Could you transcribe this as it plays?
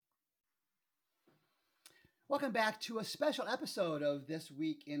Welcome back to a special episode of This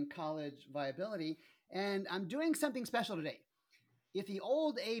Week in College Viability. And I'm doing something special today. If the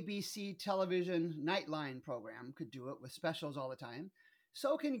old ABC television Nightline program could do it with specials all the time,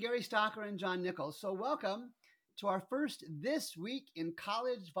 so can Gary Stocker and John Nichols. So, welcome to our first This Week in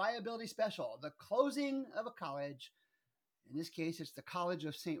College Viability special, the closing of a college. In this case, it's the College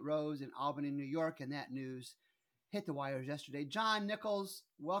of St. Rose in Albany, New York, and that news hit the wires yesterday. John Nichols,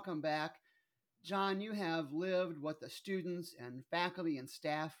 welcome back. John, you have lived what the students and faculty and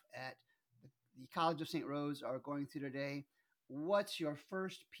staff at the College of St. Rose are going through today. What's your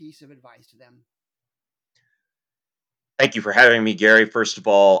first piece of advice to them? Thank you for having me, Gary. First of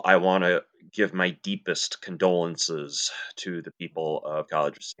all, I want to give my deepest condolences to the people of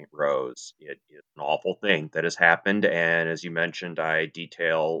College of St. Rose. It is an awful thing that has happened, and as you mentioned, I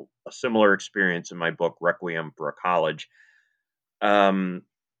detail a similar experience in my book, Requiem for a College. Um,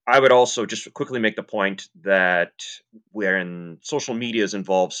 I would also just quickly make the point that when social media is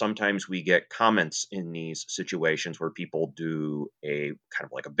involved, sometimes we get comments in these situations where people do a kind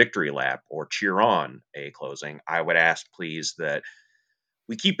of like a victory lap or cheer on a closing. I would ask, please, that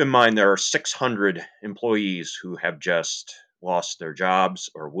we keep in mind there are 600 employees who have just lost their jobs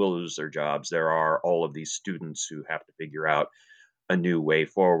or will lose their jobs. There are all of these students who have to figure out a new way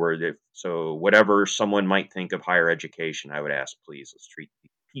forward. So, whatever someone might think of higher education, I would ask, please, let's treat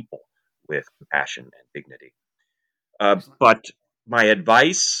people with compassion and dignity. Excellent. But my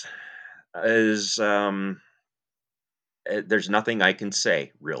advice is there's nothing I can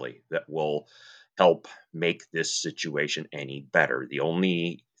say really that will help make this situation any better. The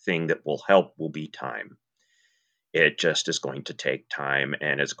only thing that will help will be time. It just is going to take time,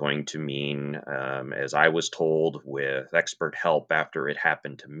 and it's going to mean, as I was told with expert help after it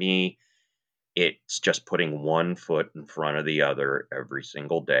happened to me, it's just putting one foot in front of the other every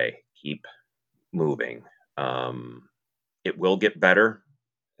single day. Keep moving. It will get better.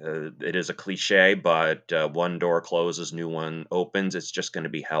 It is a cliche, but one door closes, new one opens. It's just going to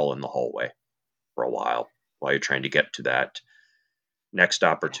be hell in the hallway for a while you're trying to get to that next Yeah.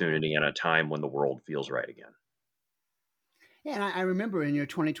 opportunity and a time when the world feels right again. Yeah, and I remember in your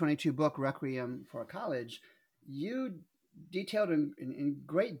 2022 book, Requiem for a College, you detailed in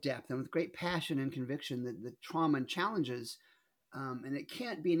great depth and with great passion and conviction the trauma and challenges. And it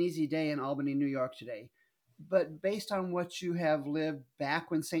can't be an easy day in Albany, New York today. But based on what you have lived back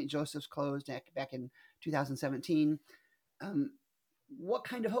when St. Joseph's closed back in 2017, um, what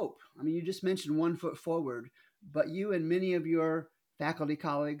kind of hope? I mean, you just mentioned one foot forward, but you and many of your faculty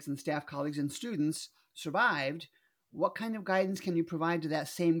colleagues and staff colleagues and students survived. What kind of guidance can you provide to that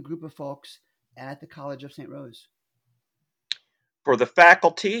same group of folks at the College of St. Rose? For the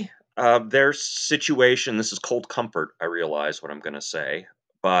faculty, their situation, this is cold comfort, I realize what I'm going to say,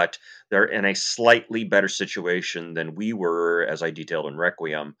 but they're in a slightly better situation than we were, as I detailed in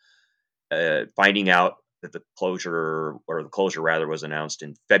Requiem, finding out that the closure rather, was announced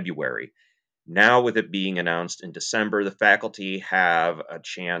in February. Now, with it being announced in December, the faculty have a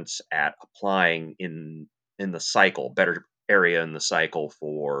chance at applying in the cycle, better area in the cycle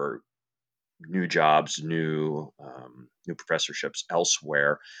for new jobs, new professorships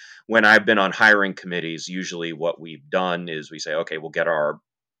elsewhere. When I've been on hiring committees, usually what we've done is we say, okay, we'll get our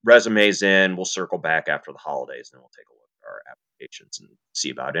resumes in, we'll circle back after the holidays, and then we'll take a look at our applications and see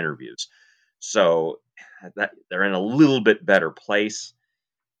about interviews. So that they're in a little bit better place.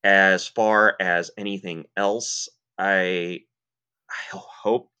 As far as anything else, I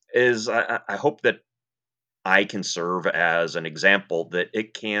I hope that I can serve as an example that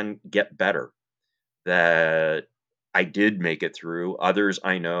it can get better, that I did make it through. Others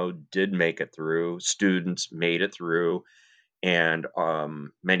I know did make it through. Students made it through, and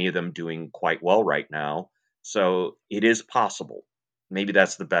many of them doing quite well right now. So it is possible. Maybe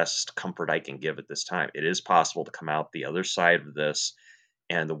that's the best comfort I can give at this time. It is possible to come out the other side of this,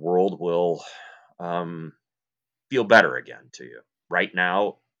 and the world will um, feel better again to you. Right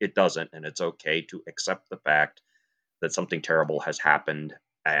now, it doesn't, and it's okay to accept the fact that something terrible has happened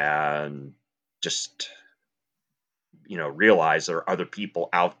and just realize there are other people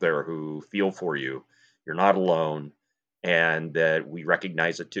out there who feel for you. You're not alone, and that we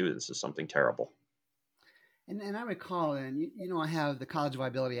recognize it too. This is something terrible. And I recall, and I have the College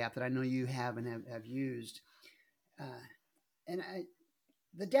Viability app that I know you have and have used. Uh, and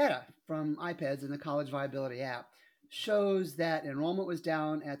the data from iPads in the College Viability app shows that enrollment was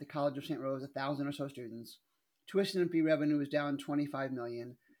down at the College of St. Rose, 1,000 or so students. Tuition and fee revenue was down 25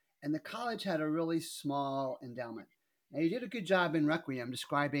 million, and the college had a really small endowment. Now, you did a good job in Requiem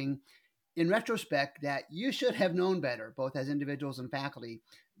describing, in retrospect, that you should have known better, both as individuals and faculty,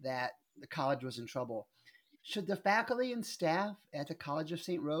 that the college was in trouble. Should the faculty and staff at the College of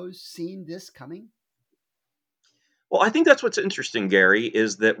St. Rose seen this coming? Well, I think that's what's interesting, Gary,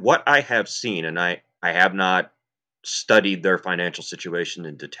 is that what I have seen, and I have not studied their financial situation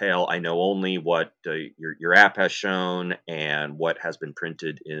in detail. I know only what your app has shown and what has been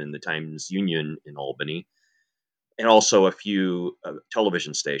printed in the Times Union in Albany, and also a few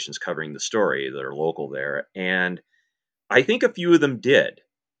television stations covering the story that are local there. And I think a few of them did.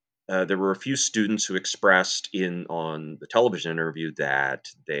 There were a few students who expressed in on the television interview that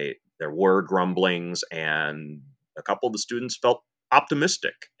there were grumblings, and a couple of the students felt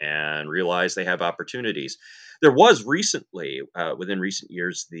optimistic and realized they have opportunities. There was recently, within recent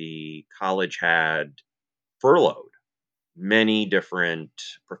years, the college had furloughed many different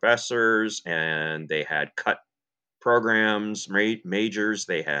professors, and they had cut programs, majors.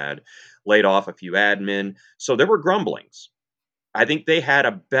 They had laid off a few admin, so there were grumblings. I think they had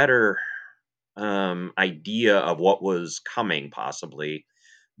a better idea of what was coming possibly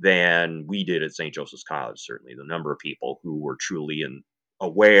than we did at St. Joseph's College. Certainly, the number of people who were truly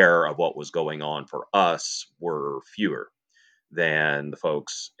aware of what was going on for us were fewer than the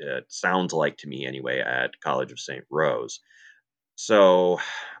folks, it sounds like to me anyway, at College of St. Rose. So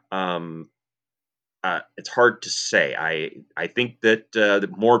um, it's hard to say. I think that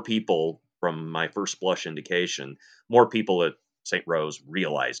more people, from my first blush indication, more people at St. Rose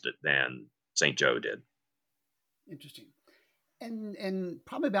realized it than St. Joe did. Interesting. And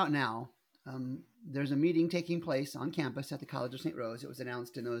probably about now, there's a meeting taking place on campus at the College of St. Rose. It was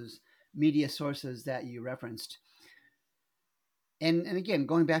announced in those media sources that you referenced. And again,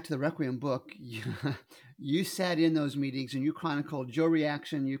 going back to the Requiem book, you sat in those meetings and you chronicled your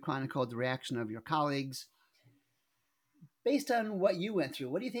reaction. You chronicled the reaction of your colleagues. Based on what you went through,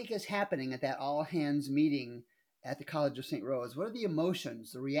 what do you think is happening at that all hands meeting at the College of St. Rose? What are the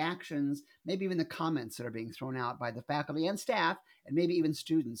emotions, the reactions, maybe even the comments that are being thrown out by the faculty and staff, and maybe even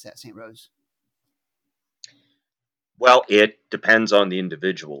students at St. Rose? Well, it depends on the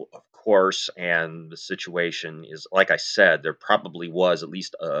individual, of course, and the situation is, like I said, there probably was at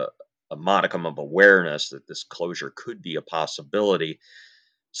least a modicum of awareness that this closure could be a possibility.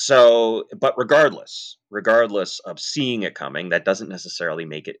 So, but regardless of seeing it coming, that doesn't necessarily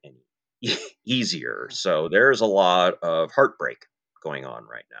make it any easier. Yeah. So there's a lot of heartbreak going on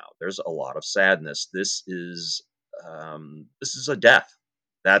right now. There's a lot of sadness. This is a death.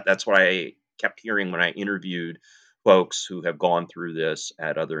 That's what I kept hearing when I interviewed folks who have gone through this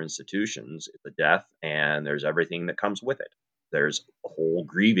at other institutions. It's a death, and there's everything that comes with it. There's a whole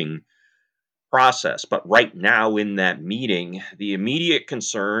grieving process. But right now in that meeting, the immediate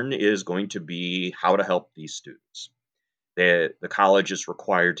concern is going to be how to help these students. The college is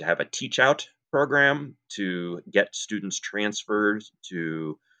required to have a teach out program to get students transferred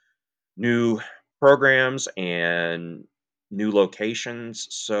to new programs and new locations.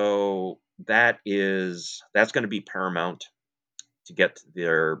 So that's going to be paramount to get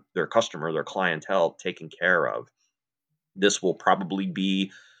their customer, their clientele taken care of. This will probably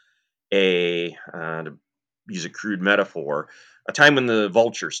be to use a crude metaphor, a time when the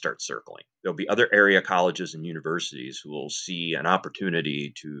vultures start circling. There'll be other area colleges and universities who will see an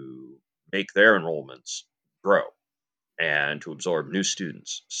opportunity to make their enrollments grow and to absorb new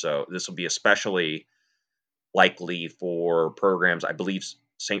students. So this will be especially likely for programs. I believe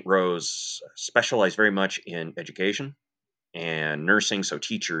St. Rose specialize very much in education and nursing, so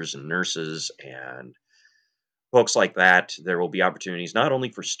teachers and nurses and folks like that. There will be opportunities not only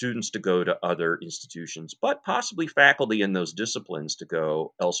for students to go to other institutions, but possibly faculty in those disciplines to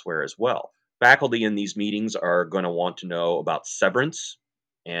go elsewhere as well. Faculty in these meetings are going to want to know about severance,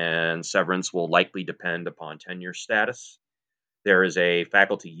 and severance will likely depend upon tenure status. There is a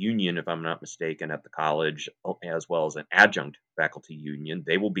faculty union, if I'm not mistaken, at the college, as well as an adjunct faculty union.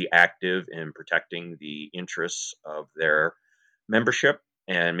 They will be active in protecting the interests of their membership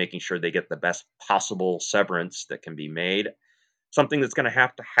and making sure they get the best possible severance that can be made. Something that's going to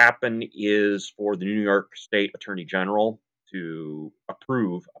have to happen is for the New York State Attorney General to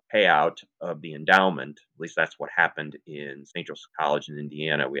approve a payout of the endowment. At least that's what happened in St. Joseph College in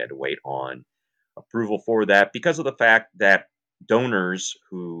Indiana. We had to wait on approval for that because of the fact that donors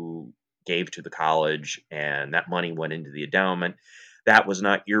who gave to the college and that money went into the endowment, that was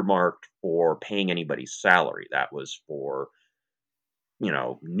not earmarked for paying anybody's salary. That was for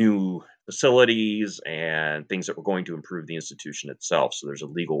new facilities and things that were going to improve the institution itself. So there's a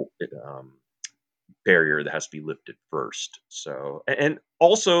legal barrier that has to be lifted first. So, and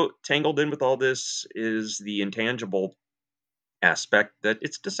also tangled in with all this is the intangible aspect that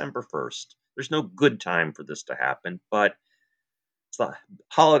it's December 1st. There's no good time for this to happen, but it's the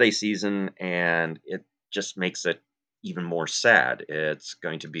holiday season, and just makes it even more sad. It's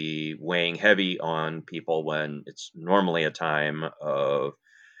going to be weighing heavy on people when it's normally a time of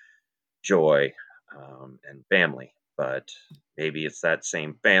joy and family. But maybe it's that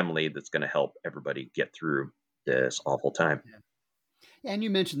same family that's going to help everybody get through this awful time. Yeah. And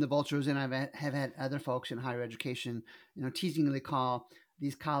you mentioned the vultures, and have had other folks in higher education, teasingly call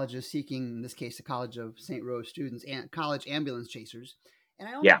these colleges seeking, in this case, the College of St. Rose students, and college ambulance chasers. And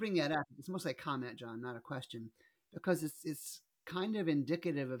I only Yeah, bring that up. It's mostly a comment, John, not a question, because it's kind of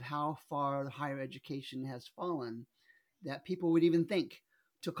indicative of how far higher education has fallen that people would even think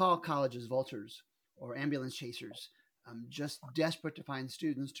to call colleges vultures or ambulance chasers, just desperate to find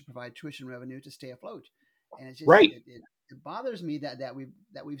students to provide tuition revenue to stay afloat. And it's just right. it bothers me that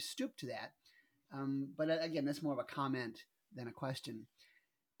we've stooped to that. But again, that's more of a comment than a question.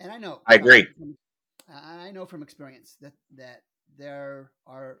 And I know, I John, agree. I know from experience that there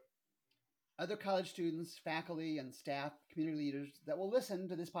are other college students, faculty, and staff, community leaders that will listen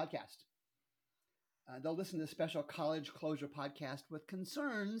to this podcast. They'll listen to the special college closure podcast with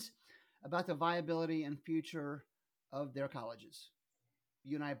concerns about the viability and future of their colleges.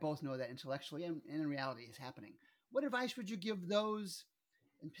 You and I both know that intellectually and in reality is happening. What advice would you give those,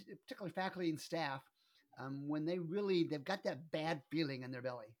 and particularly faculty and staff, when they've got that bad feeling in their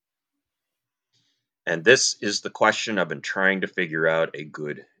belly? And this is the question I've been trying to figure out a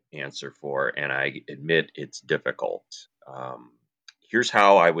good answer for, and I admit it's difficult. Um, Here's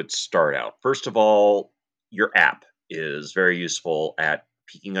how I would start out. First of all, your app is very useful at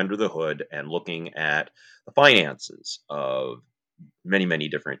peeking under the hood and looking at the finances of many, many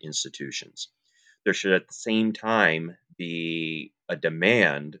different institutions. There should at the same time be a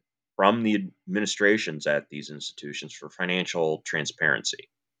demand from the administrations at these institutions for financial transparency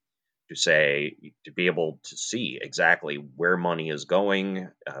to say to be able to see exactly where money is going,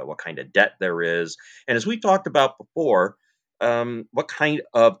 what kind of debt there is, and as we talked about before, what kind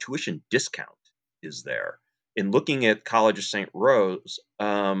of tuition discount is there. In looking at College of St. Rose,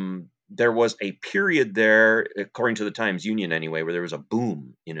 there was a period there, according to the Times Union anyway, where there was a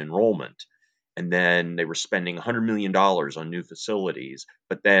boom in enrollment. And then they were spending $100 million on new facilities,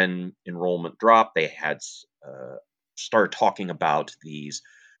 but then enrollment dropped. They had started talking about these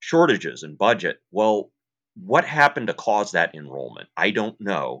shortages and budget. Well, what happened to cause that enrollment? I don't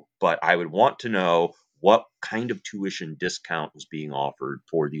know, but I would want to know what kind of tuition discount was being offered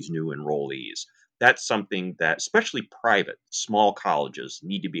for these new enrollees. That's something that, especially private, small colleges,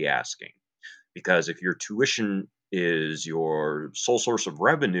 need to be asking. Because if your tuition is your sole source of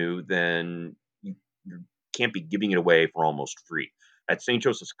revenue, then you can't be giving it away for almost free. At St.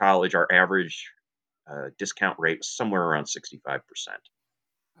 Joseph's College, our average discount rate was somewhere around 65%.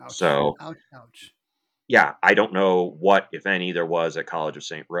 Ouch! So, Ouch! Ouch! yeah, I don't know what, if any, there was at College of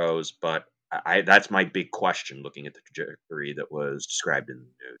St. Rose, but that's my big question looking at the trajectory that was described in the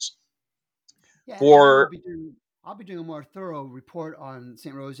news. Yeah, and I will For, be doing. I'll be doing a more thorough report on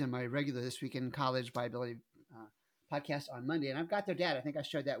St. Rose in my regular This Week in College Viability podcast on Monday, and I've got their data. I think I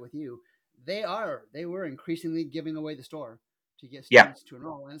shared that with you. They were increasingly giving away the store to get yeah, students to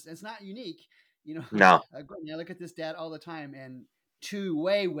enroll, and it's not unique. no, I look at this data all the time, and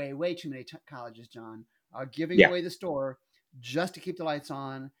way too many colleges, John, are giving yeah, away the store just to keep the lights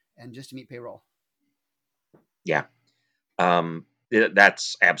on and just to meet payroll. yeah.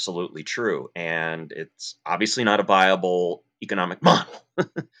 That's absolutely true. And it's obviously not a viable economic model. Right,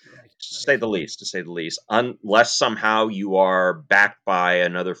 To say right. the least, to say the least, unless somehow you are backed by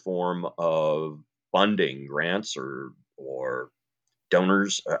another form of funding, grants or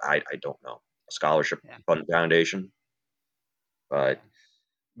donors. I don't know, a scholarship Yeah, fund foundation. But yeah.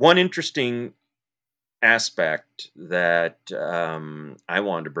 one interesting aspect that I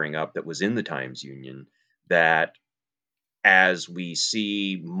wanted to bring up that was in the Times Union that as we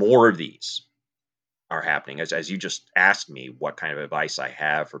see more of these are happening, as you just asked me what kind of advice I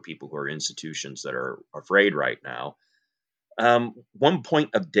have for people who are institutions that are afraid right now. One point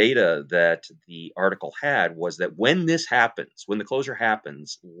of data that the article had was that when this happens, when the closure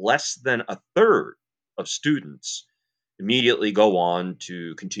happens, less than a third of students immediately go on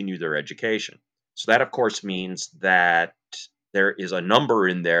to continue their education. So that, of course, means that there is a number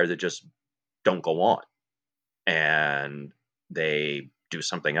in there that just don't go on and they do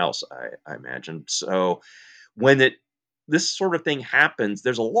something else, I imagine. So when this sort of thing happens,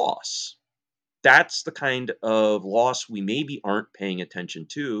 there's a loss. That's the kind of loss we maybe aren't paying attention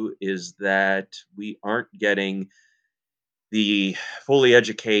to, is that we aren't getting the fully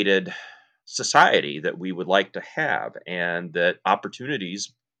educated society that we would like to have, and that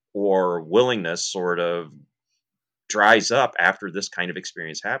opportunities or willingness sort of dries up after this kind of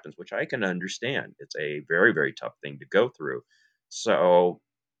experience happens, which I can understand. It's a very, very tough thing to go through. So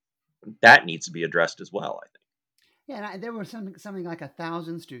that needs to be addressed as well, I think. Yeah, and there were something like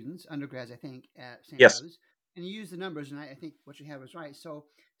 1,000 students, undergrads, I think, at St. Yes. Rose, and you used the numbers, and I think what you had was right. So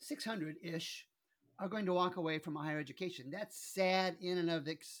 600 ish are going to walk away from a higher education. That's sad in and of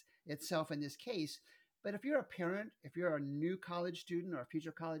itself in this case. But if you're a parent, if you're a new college student or a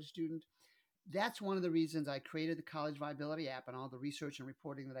future college student, that's one of the reasons I created the College Viability app and all the research and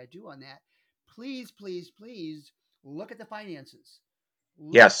reporting that I do on that. Please, please, please look at the finances.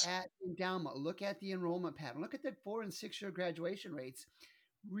 Look Yes. at endowment. Look at the enrollment pattern. Look at the 4 and 6 year graduation rates.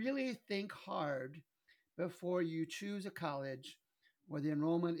 Really think hard before you choose a college where the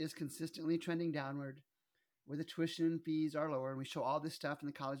enrollment is consistently trending downward, where the tuition and fees are lower, and we show all this stuff in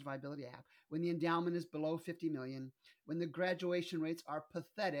the College Viability app. When the endowment is below 50 million, when the graduation rates are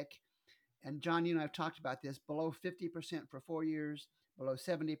pathetic, and John, you and I have talked about this, below 50% for 4 years, below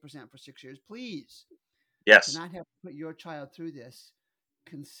 70% for 6 years. Please, to Yes. not have to put your child through this,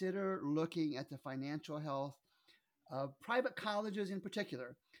 consider looking at the financial health of private colleges in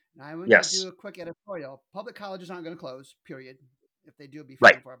particular. Now, I'm going to do Yes. a quick editorial. Public colleges aren't going to close, period. If they do, it'll be few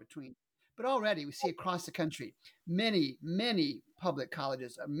Right. and far between. But already we see across the country, many, many public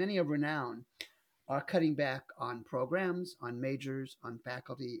colleges, many of renown, are cutting back on programs, on majors, on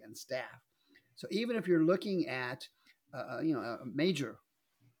faculty and staff. So even if you're looking at, a major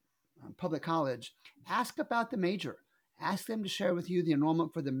public college, ask about the major. Ask them to share with you the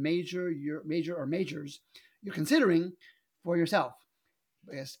enrollment for the major or majors you're considering for yourself.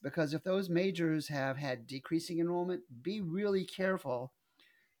 Yes, because if those majors have had decreasing enrollment, be really careful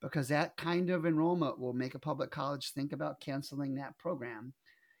because that kind of enrollment will make a public college think about canceling that program.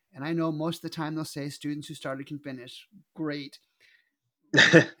 And I know most of the time they'll say students who started can finish. Great. We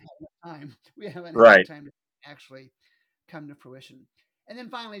haven't had enough time. We haven't had enough Right. time to actually come to fruition. And then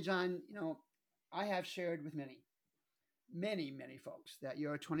finally, John, I have shared with many, many, many folks that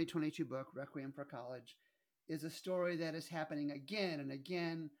your 2022 book, Requiem for College, is a story that is happening again and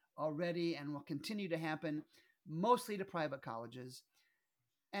again already and will continue to happen, mostly to private colleges.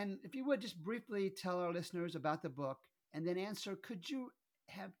 And if you would just briefly tell our listeners about the book and then answer, could you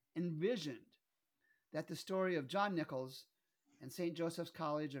have envisioned that the story of John Nichols and St. Joseph's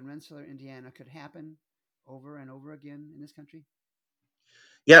College in Rensselaer, Indiana could happen over and over again in this country?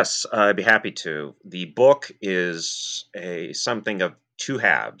 Yes, I'd be happy to. The book is a something of two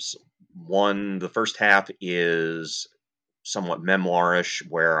halves. One, the first half is somewhat memoirish,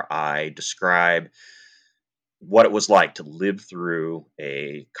 where I describe what it was like to live through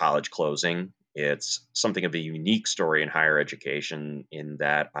a college closing. It's something of a unique story in higher education in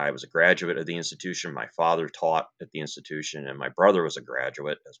that I was a graduate of the institution. My father taught at the institution, and my brother was a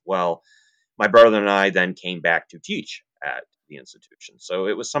graduate as well. My brother and I then came back to teach at the institution. So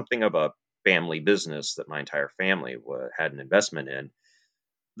it was something of a family business that my entire family had an investment in.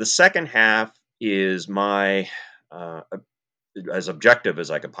 The second half is my uh, as objective as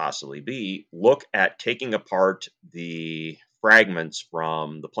I could possibly be, look at taking apart the fragments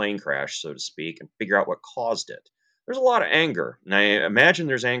from the plane crash, so to speak, and figure out what caused it. There's a lot of anger. And I imagine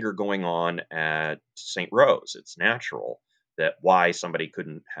there's anger going on at St. Rose. It's natural that why somebody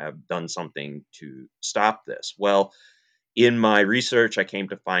couldn't have done something to stop this. Well, in my research, I came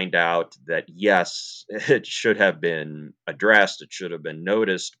to find out that yes, it should have been addressed, it should have been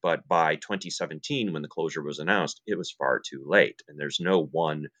noticed, but by 2017, when the closure was announced, it was far too late. And there's no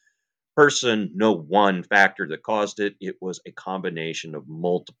one person, no one factor that caused it. It was a combination of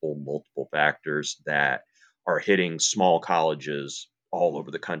multiple factors that are hitting small colleges all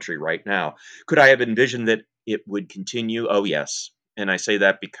over the country right now. Could I have envisioned that it would continue? Oh, yes. And I say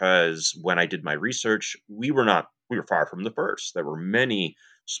that because when I did my research, we were far from the first. There were many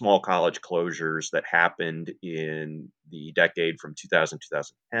small college closures that happened in the decade from 2000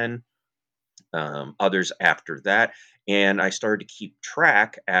 2010, others after that. And I started to keep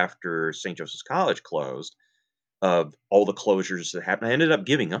track after St. Joseph's College closed of all the closures that happened. I ended up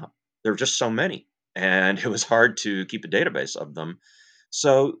giving up. There were just so many, and it was hard to keep a database of them.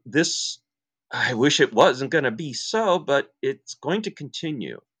 So this, I wish it wasn't going to be so, but it's going to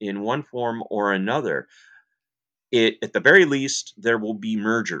continue in one form or another. At the very least, there will be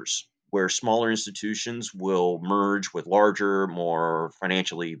mergers where smaller institutions will merge with larger, more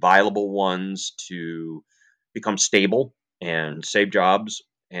financially viable ones to become stable and save jobs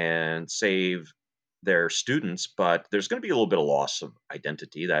and save their students. But there's going to be a little bit of loss of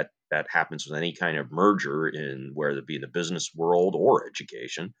identity that happens with any kind of merger in whether it be in the business world or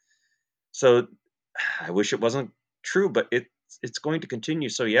education. So I wish it wasn't true, but it's going to continue.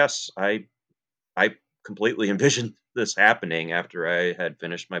 So yes, I completely envision this happening after I had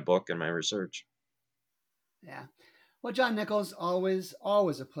finished my book and my research. Yeah. Well, John Nichols, always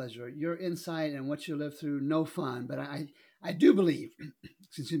a pleasure. Your insight and what you lived through, no fun, but I do believe,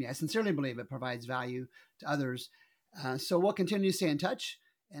 excuse me, I sincerely believe it provides value to others. So we'll continue to stay in touch.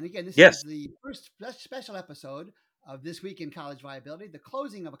 And again, this is Yes. the first special episode of This Week in College Viability, the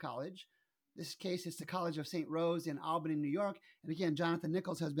closing of a college. This case is the College of St. Rose in Albany, New York. And again, Jonathan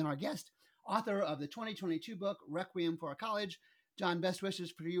Nichols has been our guest, author of the 2022 book, Requiem for a College. John, best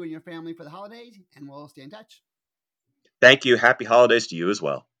wishes for you and your family for the holidays, and we'll stay in touch. Thank you. Happy holidays to you as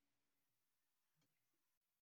well.